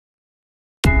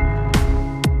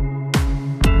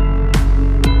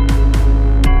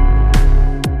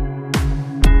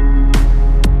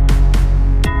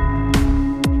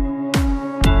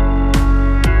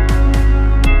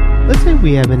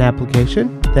we have an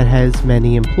application that has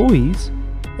many employees,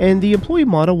 and the employee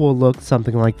model will look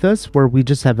something like this, where we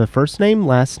just have a first name,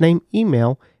 last name,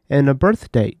 email, and a birth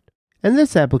date. And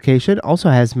this application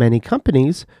also has many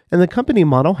companies, and the company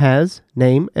model has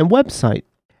name and website.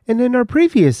 And in our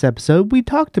previous episode, we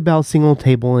talked about single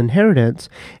table inheritance,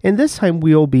 and this time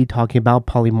we will be talking about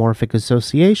polymorphic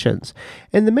associations.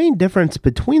 And the main difference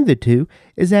between the two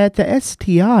is that the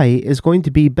STI is going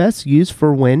to be best used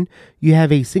for when you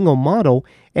have a single model,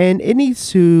 and it needs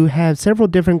to have several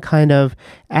different kind of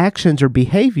actions or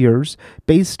behaviors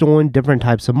based on different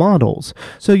types of models.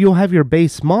 So you'll have your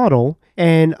base model,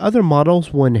 and other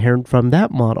models will inherit from that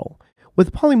model.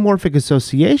 With polymorphic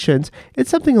associations, it's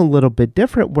something a little bit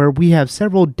different, where we have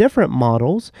several different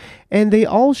models and they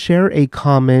all share a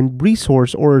common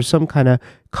resource or some kind of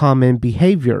common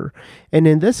behavior. And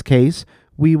in this case,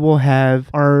 we will have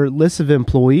our list of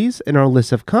employees and our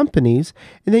list of companies,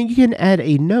 and then you can add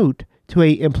a note to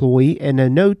a employee and a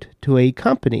note to a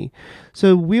company.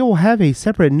 So we will have a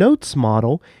separate notes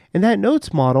model, and that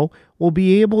notes model will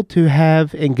be able to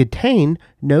have and contain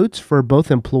notes for both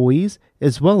employees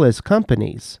as well as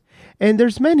companies. And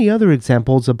there's many other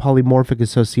examples of polymorphic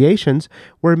associations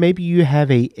where maybe you have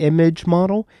a image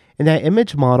model, and that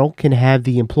image model can have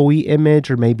the employee image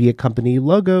or maybe a company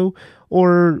logo,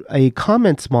 or a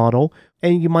comments model,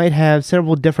 and you might have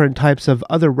several different types of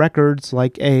other records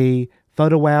like a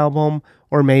photo album,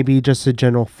 or maybe just a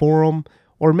general forum,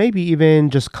 or maybe even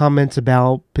just comments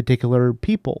about particular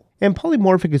people. And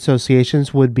polymorphic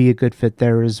associations would be a good fit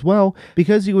there as well,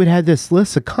 because you would have this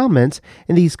list of comments,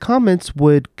 and these comments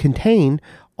would contain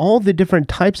all the different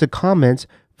types of comments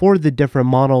for the different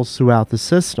models throughout the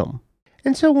system.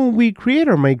 And so when we create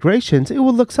our migrations, it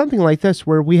will look something like this,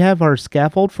 where we have our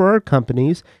scaffold for our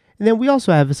companies, and then we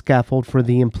also have a scaffold for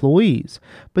the employees.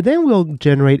 But then we'll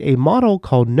generate a model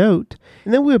called note,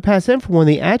 and then we would pass in for one of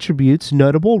the attributes,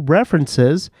 notable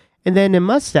references, and then in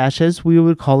mustaches, we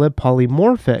would call it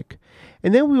polymorphic.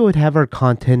 And then we would have our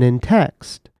content and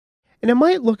text. And it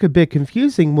might look a bit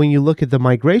confusing when you look at the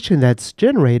migration that's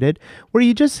generated, where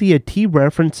you just see a T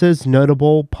references,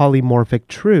 notable, polymorphic,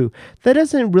 true. That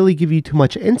doesn't really give you too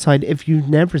much insight if you've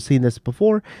never seen this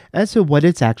before as to what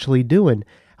it's actually doing.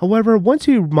 However, once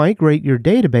you migrate your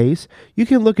database, you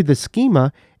can look at the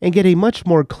schema and get a much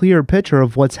more clear picture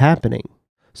of what's happening.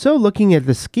 So looking at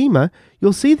the schema,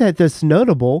 you'll see that this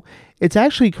notable, it's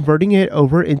actually converting it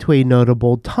over into a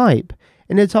notable type.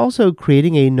 And it's also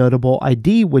creating a notable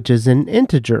ID, which is an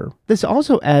integer. This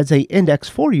also adds an index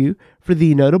for you for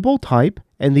the notable type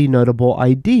and the notable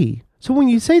ID. So when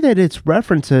you say that it's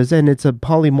references and it's a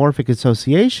polymorphic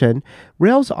association,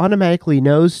 Rails automatically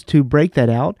knows to break that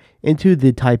out into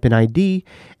the type and ID,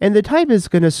 and the type is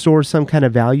going to store some kind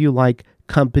of value like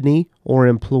company or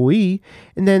employee,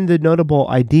 and then the notable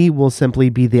ID will simply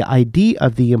be the ID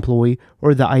of the employee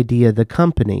or the ID of the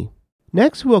company.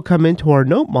 Next, we'll come into our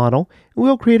note model, and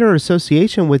we'll create our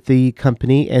association with the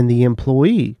company and the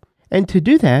employee. And to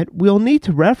do that, we'll need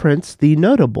to reference the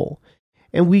notable.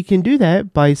 And we can do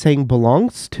that by saying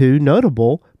belongs to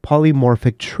notable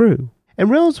polymorphic true. And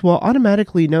Rails will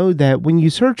automatically know that when you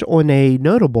search on a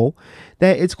notable,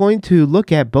 that it's going to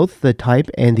look at both the type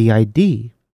and the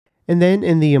ID. And then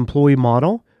in the employee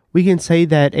model, we can say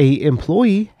that a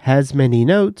employee has many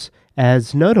notes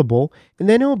as notable, and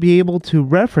then it will be able to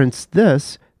reference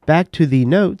this back to the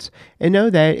notes and know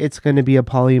that it's going to be a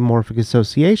polymorphic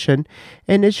association,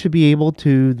 and it should be able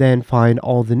to then find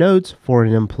all the notes for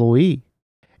an employee.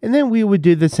 And then we would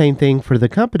do the same thing for the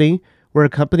company, where a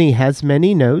company has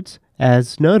many notes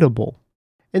as notable.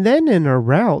 And then in our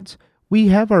routes, we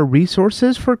have our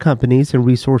resources for companies and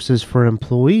resources for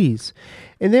employees.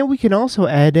 And then we can also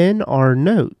add in our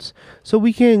notes. So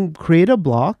we can create a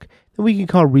block that we can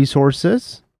call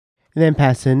resources and then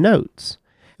pass in notes.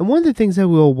 And one of the things that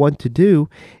we'll want to do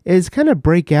is kind of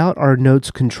break out our notes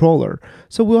controller.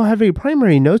 So we'll have a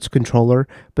primary notes controller,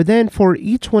 but then for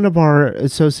each one of our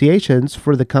associations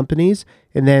for the companies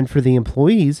and then for the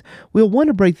employees, we'll want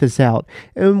to break this out.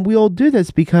 And we'll do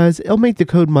this because it'll make the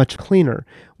code much cleaner.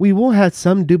 We will have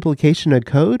some duplication of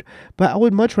code, but I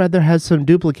would much rather have some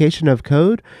duplication of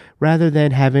code rather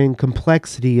than having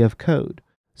complexity of code.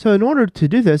 So in order to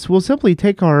do this, we'll simply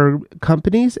take our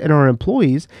companies and our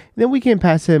employees, and then we can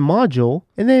pass in module,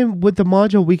 and then with the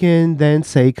module we can then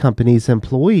say companies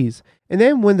employees. And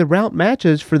then when the route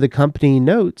matches for the company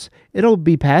notes, it'll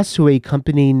be passed to a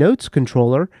company notes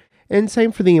controller, and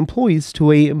same for the employees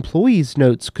to a employees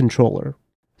notes controller.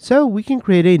 So we can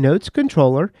create a notes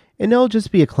controller, and it'll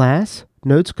just be a class,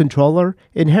 notes controller,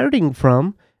 inheriting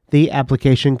from the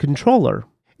application controller.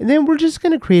 And then we're just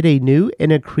going to create a new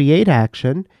and a create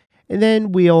action. And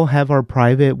then we'll have our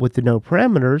private with the note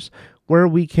parameters where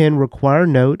we can require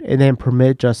note and then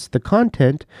permit just the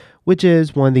content, which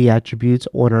is one of the attributes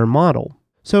on our model.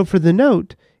 So for the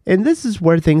note, and this is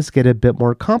where things get a bit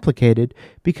more complicated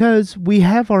because we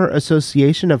have our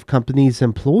association of companies'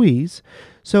 employees.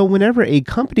 So whenever a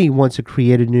company wants to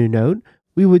create a new note,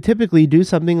 we would typically do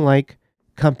something like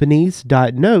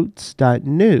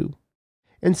companies.notes.new.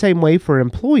 And same way for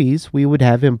employees, we would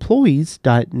have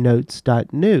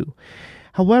employees.notes.new.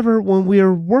 However, when we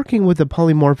are working with a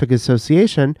polymorphic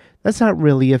association, that's not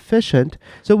really efficient.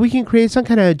 So we can create some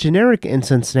kind of generic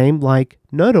instance name like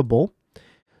notable.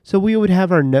 So we would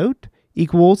have our note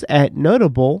equals at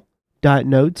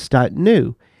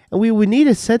notable.notes.new. And we would need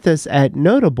to set this at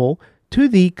notable to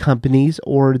the companies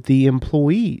or the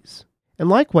employees. And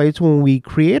likewise, when we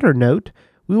create our note,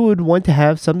 we would want to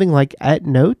have something like at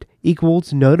note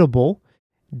equals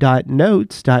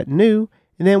notable.notes.new,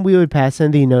 and then we would pass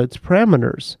in the notes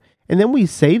parameters. And then we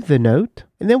save the note,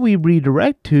 and then we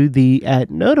redirect to the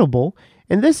at notable,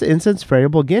 and this instance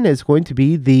variable again is going to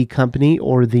be the company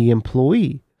or the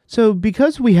employee. So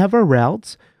because we have our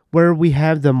routes where we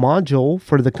have the module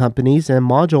for the companies and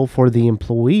module for the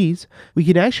employees, we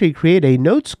can actually create a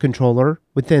notes controller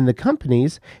within the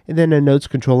companies and then a notes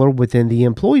controller within the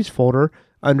employees folder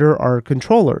under our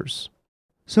controllers.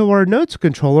 So our notes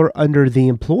controller under the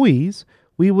employees,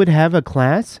 we would have a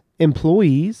class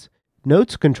employees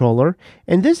notes controller,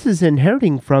 and this is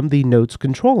inheriting from the notes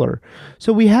controller.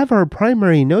 So we have our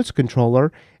primary notes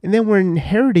controller, and then we're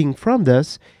inheriting from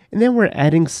this, and then we're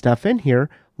adding stuff in here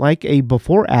like a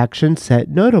before action set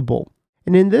notable.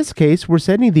 And in this case, we're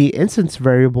setting the instance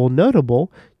variable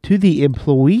notable to the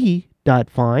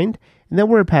employee.find, and then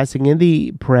we're passing in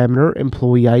the parameter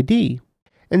employee ID.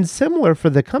 And similar for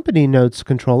the company notes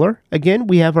controller, again,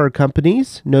 we have our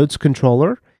company's notes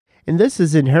controller, and this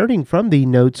is inheriting from the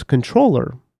notes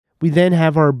controller. We then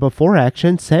have our before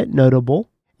action set notable,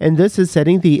 and this is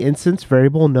setting the instance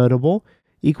variable notable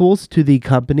equals to the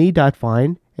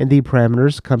company.find and the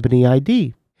parameters company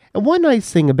ID. And one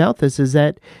nice thing about this is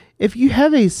that if you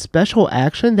have a special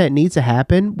action that needs to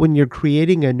happen when you're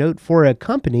creating a note for a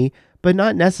company, but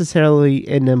not necessarily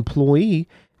an employee,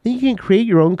 then you can create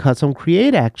your own custom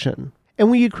create action.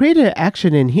 And when you create an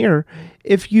action in here,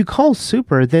 if you call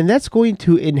super, then that's going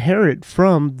to inherit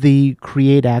from the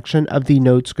create action of the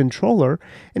notes controller,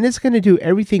 and it's going to do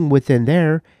everything within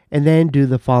there and then do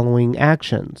the following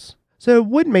actions. So it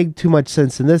wouldn't make too much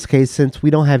sense in this case since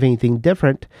we don't have anything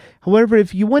different. However,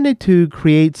 if you wanted to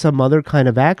create some other kind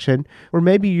of action, or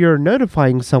maybe you're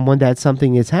notifying someone that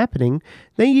something is happening,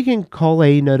 then you can call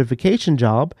a notification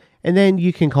job, and then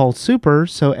you can call super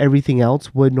so everything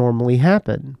else would normally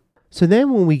happen. So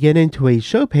then when we get into a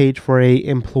show page for a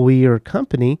employee or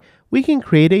company, we can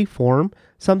create a form,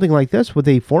 something like this with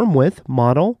a form width,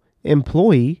 model,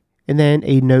 employee, and then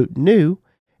a note new,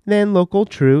 and then local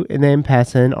true, and then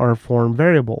pass in our form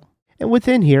variable. And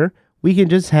within here, we can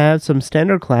just have some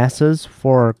standard classes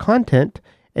for our content,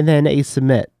 and then a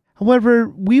submit. However,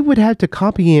 we would have to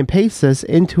copy and paste this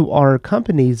into our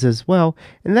companies as well,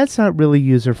 and that's not really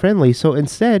user friendly. So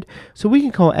instead, we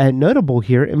can call add notable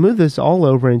here and move this all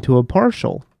over into a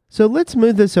partial. So let's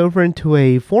move this over into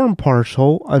a form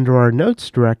partial under our notes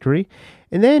directory.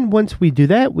 And then once we do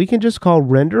that, we can just call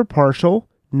render partial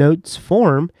notes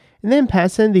form and then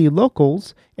pass in the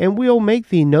locals, and we'll make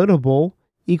the notable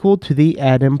equal to the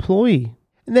add employee.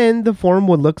 And then the form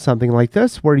would look something like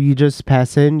this, where you just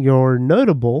pass in your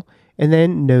notable and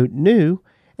then note new.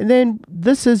 And then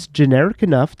this is generic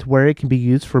enough to where it can be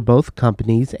used for both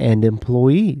companies and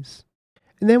employees.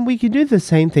 And then we can do the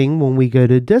same thing when we go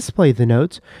to display the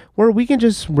notes, where we can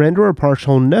just render a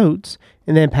partial notes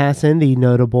and then pass in the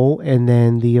notable and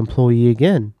then the employee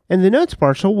again. And the notes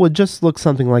partial would just look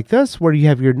something like this, where you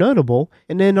have your notable,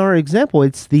 and in our example,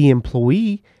 it's the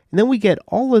employee. And then we get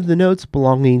all of the notes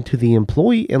belonging to the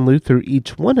employee and loop through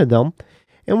each one of them.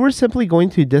 And we're simply going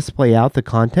to display out the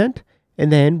content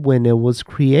and then when it was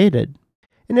created.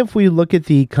 And if we look at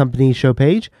the company show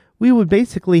page, we would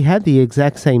basically have the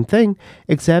exact same thing,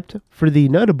 except for the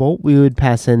notable, we would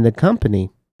pass in the company.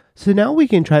 So now we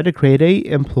can try to create a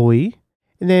employee,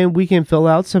 and then we can fill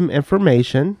out some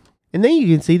information, and then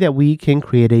you can see that we can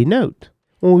create a note.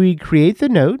 When we create the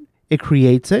note, it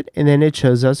creates it, and then it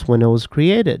shows us when it was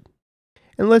created.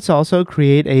 And let's also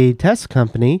create a test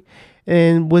company.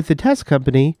 And with the test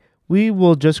company, we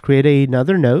will just create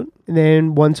another note. And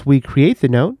then once we create the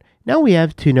note, now we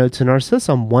have two notes in our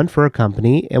system, one for a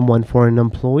company and one for an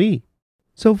employee.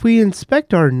 So if we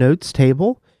inspect our notes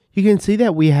table, you can see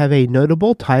that we have a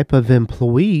notable type of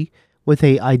employee with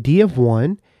a ID of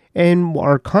 1, and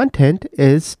our content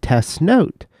is test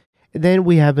note. Then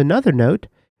we have another note,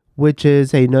 which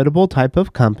is a notable type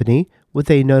of company with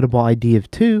a notable ID of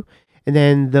 2, and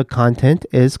then the content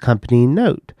is company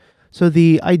note. So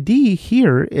the ID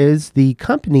here is the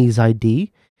company's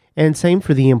ID, and same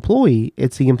for the employee,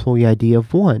 it's the employee ID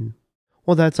of 1.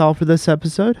 Well, that's all for this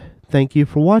episode. Thank you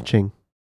for watching.